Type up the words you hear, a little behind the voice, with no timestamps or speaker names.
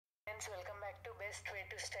friends, welcome back to Best Way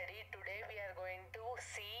to Study. Today we are going to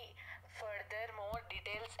see further more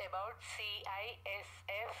details about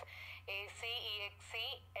CISF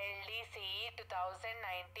EXE LDCE 2019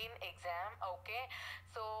 exam. Okay,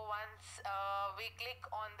 so once we click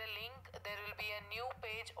on the link, there will be a new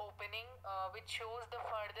page opening which shows the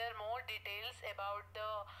further more details about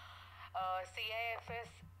the CISF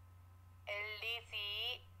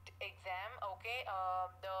LDCE exam. Okay,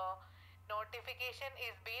 the notification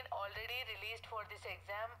is been already released for this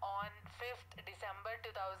exam on 5th December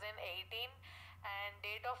 2018 and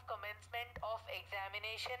date of commencement of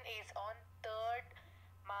examination is on 3rd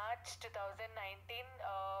March 2019.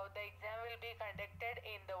 The exam will be conducted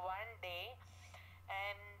in the one day,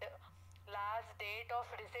 and last date of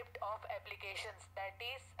receipt of applications, that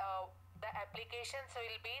is the applications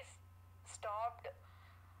will be stopped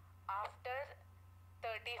after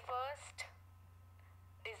 31st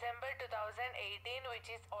December 2018, which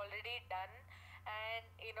is already done. And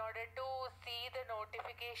in order to see the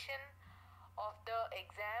notification of the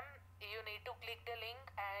exam, you need to click the link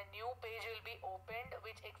and new page will be opened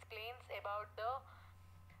which explains about the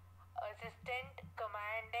Assistant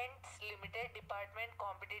Commandants Limited Department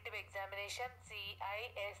Competitive Examination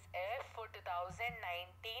CISF for 2019.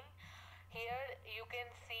 Here you can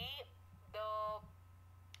see the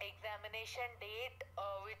examination date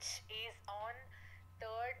which is on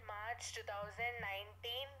 3rd March 2019,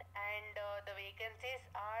 and the vacancies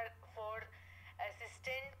are for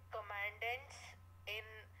assistant commandants in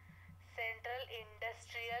Central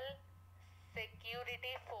Industrial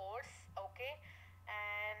Security Force. Okay,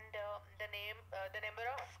 and the number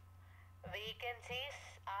of vacancies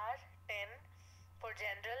are 10. For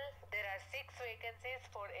general there are 6 vacancies,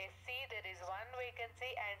 for SC there is 1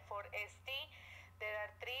 vacancy, and for ST there are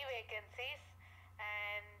 3 vacancies.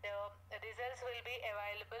 And results will be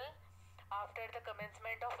available after the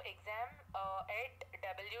commencement of exam at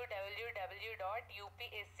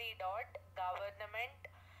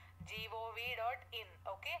www.upsc.government.gov.in.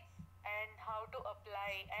 okay, and how to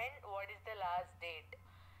apply and what is the last date.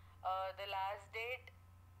 The last date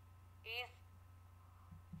is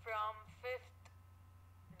from 5th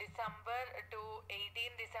December to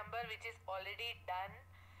 18th December, which is already done,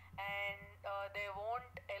 and they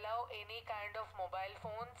won't allow any kind of mobile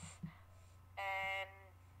phones. And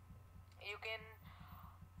you can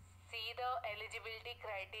see the eligibility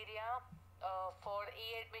criteria for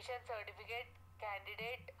e-admission certificate.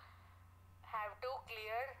 Candidate have to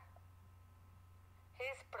clear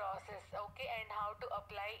his process. Okay, and how to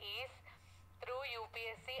apply is through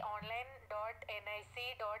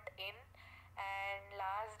upsconline.nic.in, and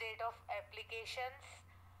last date of applications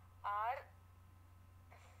are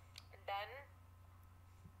done.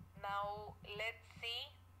 Now let's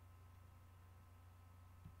see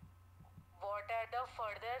what are the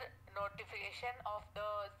further notification of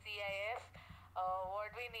the CIF.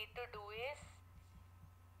 What we need to do is,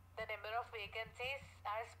 the number of vacancies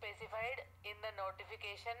are specified in the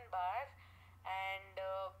notification bar, and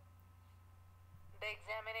the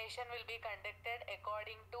examination will be conducted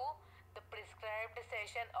according to the prescribed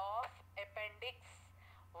session of Appendix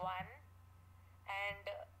 1, and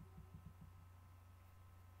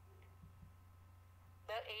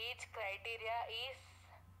the age criteria is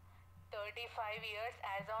 35 years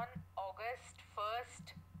as on August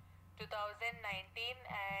 1st 2019,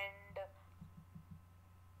 and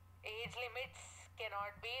age limits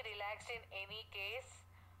cannot be relaxed in any case.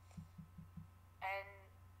 And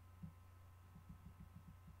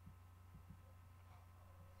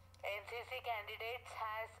NCC candidates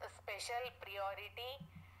has a special priority,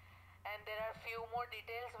 and there are few more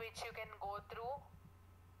details which you can go through.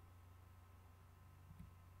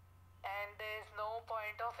 And there is no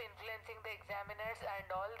point of influencing the examiners and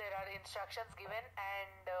all. There are instructions given,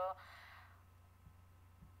 and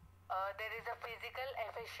there is a physical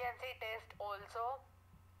efficiency test also,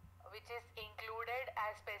 which is included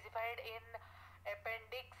as specified in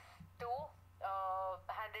Appendix 2.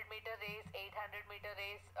 100-meter race, 800-meter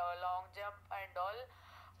race, long jump and all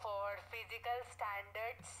for physical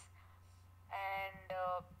standards. And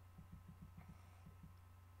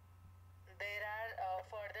there are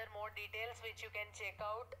further more details which you can check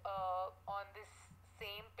out on this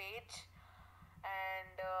same page.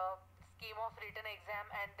 And scheme of written exam,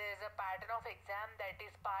 and there is a pattern of exam, that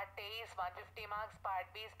is part A is 150 marks, part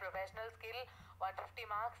B is professional skill 150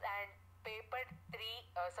 marks, and paper 2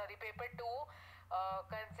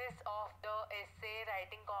 consists of the essay,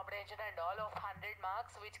 writing comprehension and all of 100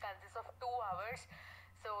 marks, which consists of 2 hours.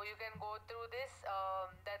 So you can go through this.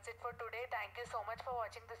 That's it for today. Thank you so much for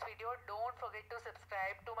watching this video. Don't forget to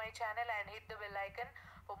subscribe to my channel and hit the bell icon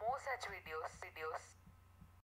for more such videos.